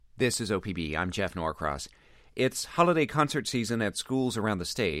This is OPB. I'm Jeff Norcross. It's holiday concert season at schools around the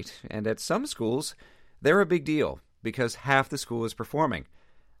state, and at some schools, they're a big deal because half the school is performing.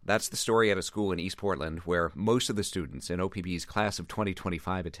 That's the story at a school in East Portland where most of the students in OPB's class of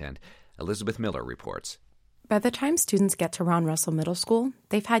 2025 attend. Elizabeth Miller reports. By the time students get to Ron Russell Middle School,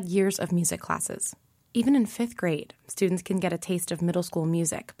 they've had years of music classes. Even in 5th grade, students can get a taste of middle school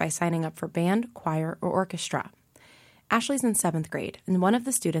music by signing up for band, choir, or orchestra. Ashley's in 7th grade and one of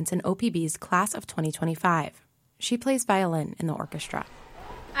the students in OPB's class of 2025. She plays violin in the orchestra.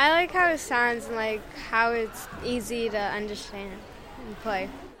 I like how it sounds and how it's easy to understand and play.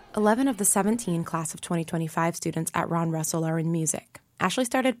 11 of the 17 class of 2025 students at Ron Russell are in music. Ashley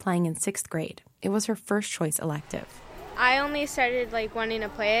started playing in 6th grade. It was her first choice elective. I only started wanting to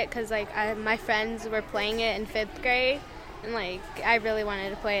play it because my friends were playing it in 5th grade. And, I really wanted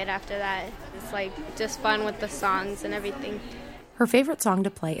to play it after that. It's, just fun with the songs and everything. Her favorite song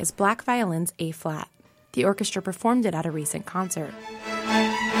to play is Black Violin's A-flat. The orchestra performed it at a recent concert.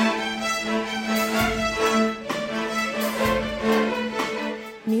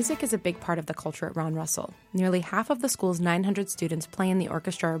 Music is a big part of the culture at Ron Russell. Nearly half of the school's 900 students play in the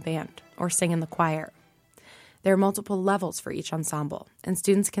orchestra or band, or sing in the choir. There are multiple levels for each ensemble, and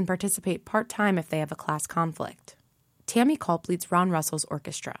students can participate part-time if they have a class conflict. Tammy Culp leads Ron Russell's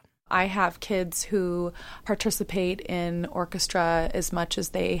orchestra. I have kids who participate in orchestra as much as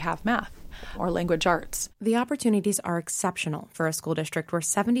they have math or language arts. The opportunities are exceptional for a school district where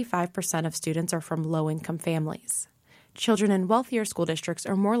 75% of students are from low-income families. Children in wealthier school districts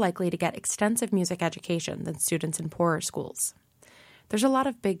are more likely to get extensive music education than students in poorer schools. There's a lot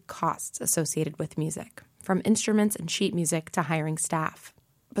of big costs associated with music, from instruments and sheet music to hiring staff.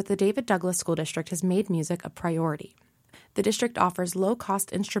 But the David Douglas School District has made music a priority. The district offers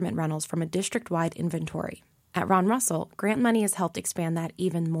low-cost instrument rentals from a district-wide inventory. At Ron Russell, grant money has helped expand that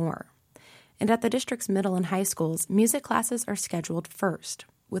even more. And at the district's middle and high schools, music classes are scheduled first,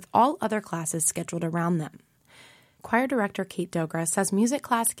 with all other classes scheduled around them. Choir director Kate Dogra says music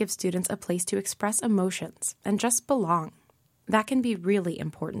class gives students a place to express emotions and just belong. That can be really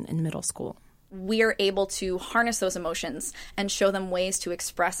important in middle school. We're able to harness those emotions and show them ways to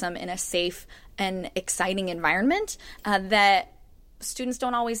express them in a safe and exciting environment that students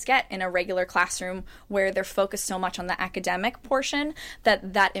don't always get in a regular classroom where they're focused so much on the academic portion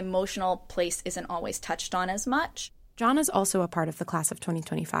that emotional place isn't always touched on as much. John is also a part of the class of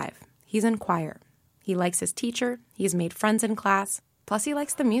 2025. He's in choir. He likes his teacher, he's made friends in class, plus he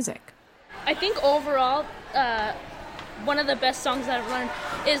likes the music. I think overall, one of the best songs that I've learned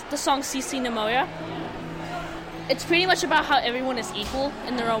is the song Sisi Namoya. It's pretty much about how everyone is equal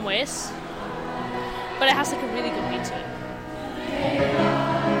in their own ways, but it has a really good beat to it.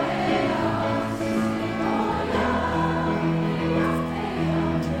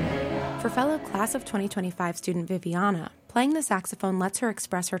 For fellow class of 2025 student Viviana, playing the saxophone lets her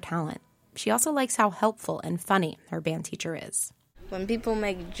express her talent. She also likes how helpful and funny her band teacher is. When people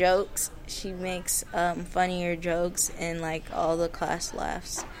make jokes, she makes funnier jokes and all the class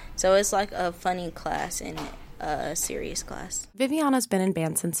laughs. So it's like a funny class and a serious class. Viviana's been in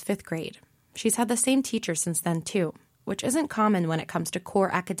band since 5th grade. She's had the same teacher since then too, which isn't common when it comes to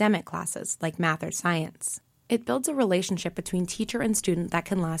core academic classes like math or science. It builds a relationship between teacher and student that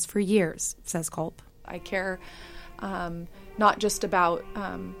can last for years, says Culp. I care not just about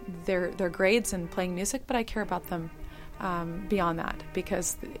their grades and playing music, but I care about them beyond that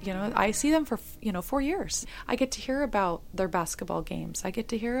because, I see them for, 4 years. I get to hear about their basketball games. I get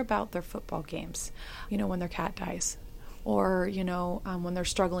to hear about their football games, when their cat dies or, when they're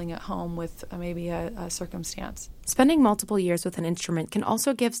struggling at home with maybe a circumstance. Spending multiple years with an instrument can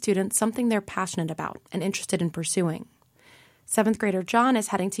also give students something they're passionate about and interested in pursuing. 7th grader John is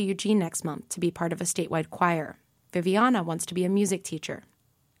heading to Eugene next month to be part of a statewide choir. Viviana wants to be a music teacher.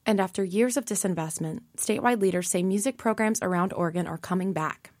 And after years of disinvestment, statewide leaders say music programs around Oregon are coming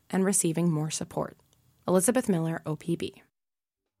back and receiving more support. Elizabeth Miller, OPB.